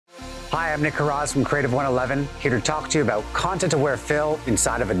Hi, I'm Nick Haraz from Creative 111, here to talk to you about Content-Aware Fill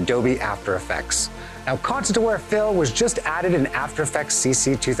inside of Adobe After Effects. Now, Content-Aware Fill was just added in After Effects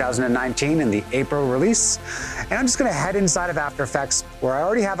CC 2019 in the April release, and I'm just going to head inside of After Effects where I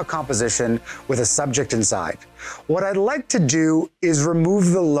already have a composition with a subject inside. What I'd like to do is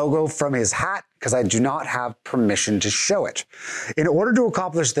remove the logo from his hat because I do not have permission to show it. In order to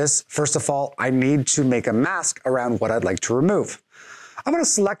accomplish this, first of all, I need to make a mask around what I'd like to remove. I'm going to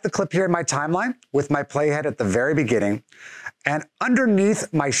select the clip here in my timeline with my playhead at the very beginning. And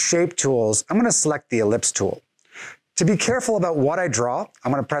underneath my shape tools, I'm going to select the ellipse tool. To be careful about what I draw,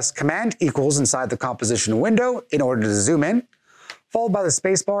 I'm going to press Command equals inside the composition window in order to zoom in, followed by the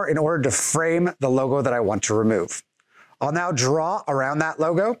spacebar in order to frame the logo that I want to remove. I'll now draw around that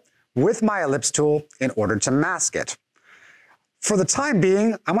logo with my ellipse tool in order to mask it. For the time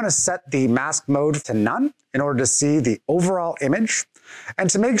being, I'm going to set the mask mode to none in order to see the overall image. And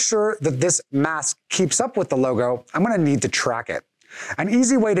to make sure that this mask keeps up with the logo, I'm going to need to track it. An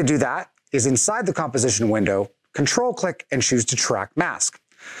easy way to do that is inside the composition window, Control-click and choose to track mask.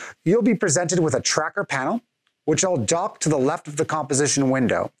 You'll be presented with a tracker panel, which I'll dock to the left of the composition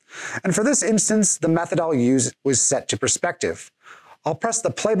window. And for this instance, the method I'll use was set to perspective. I'll press the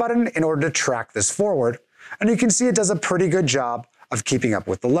play button in order to track this forward, and you can see it does a pretty good job of keeping up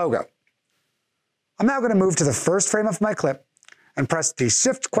with the logo. I'm now going to move to the first frame of my clip and press the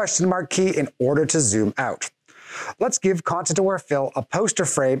Shift ? Key in order to zoom out. Let's give Content-Aware Fill a poster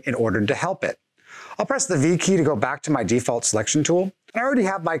frame in order to help it. I'll press the V key to go back to my default selection tool, and I already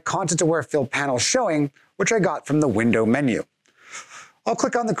have my Content-Aware Fill panel showing, which I got from the Window menu. I'll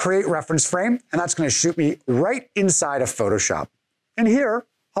click on the Create Reference Frame, and that's going to shoot me right inside of Photoshop. And here,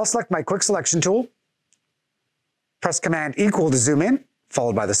 I'll select my Quick Selection tool, press Command equal to zoom in,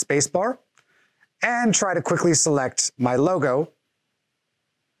 followed by the spacebar, and try to quickly select my logo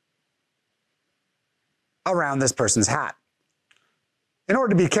around this person's hat. In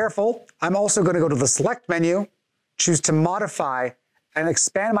order to be careful, I'm also going to go to the Select menu, choose to modify, and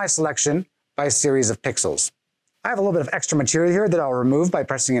expand my selection by a series of pixels. I have a little bit of extra material here that I'll remove by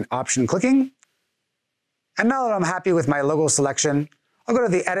pressing an Option clicking. And now that I'm happy with my logo selection, I'll go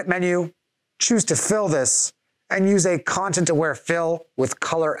to the Edit menu, choose to fill this, and use a Content-Aware Fill with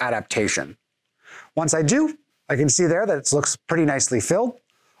color adaptation. Once I do, I can see there that it looks pretty nicely filled.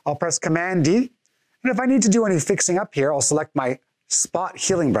 I'll press Command D, and if I need to do any fixing up here, I'll select my Spot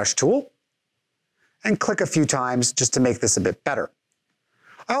Healing Brush tool and click a few times just to make this a bit better.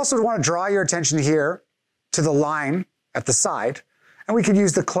 I also want to draw your attention here to the line at the side, and we could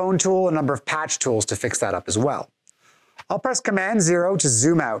use the Clone tool and a number of patch tools to fix that up as well. I'll press Command 0 to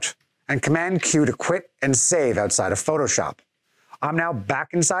zoom out and Command Q to quit and save outside of Photoshop. I'm now back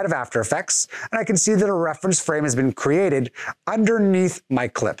inside of After Effects, and I can see that a reference frame has been created underneath my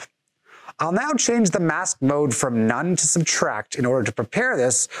clip. I'll now change the mask mode from none to subtract in order to prepare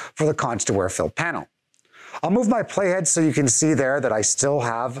this for the Content-Aware Fill panel. I'll move my playhead so you can see there that I still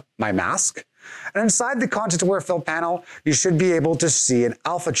have my mask. And inside the Content-Aware Fill panel, you should be able to see an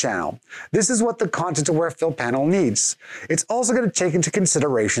alpha channel. This is what the Content-Aware Fill panel needs. It's also going to take into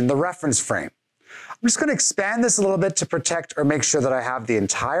consideration the reference frame. I'm just going to expand this a little bit to protect or make sure that I have the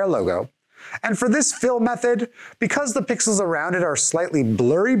entire logo. And for this fill method, because the pixels around it are slightly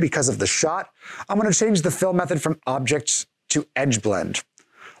blurry because of the shot, I'm going to change the fill method from Object to Edge Blend.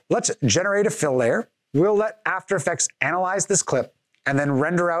 Let's generate a fill layer. We'll let After Effects analyze this clip and then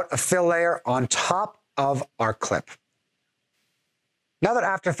render out a fill layer on top of our clip. Now that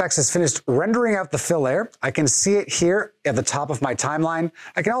After Effects has finished rendering out the fill layer, I can see it here at the top of my timeline.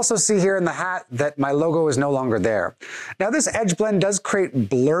 I can also see here in the hat that my logo is no longer there. Now this edge blend does create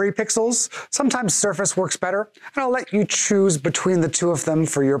blurry pixels. Sometimes surface works better, and I'll let you choose between the two of them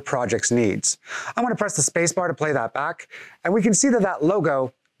for your project's needs. I'm going to press the spacebar to play that back, and we can see that that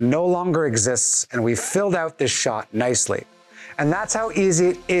logo no longer exists, and we've filled out this shot nicely. And that's how easy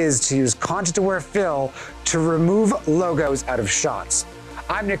it is to use Content-Aware Fill to remove logos out of shots.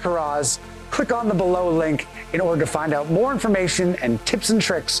 I'm Nick Haraz. Click on the below link in order to find out more information and tips and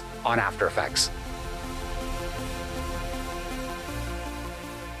tricks on After Effects.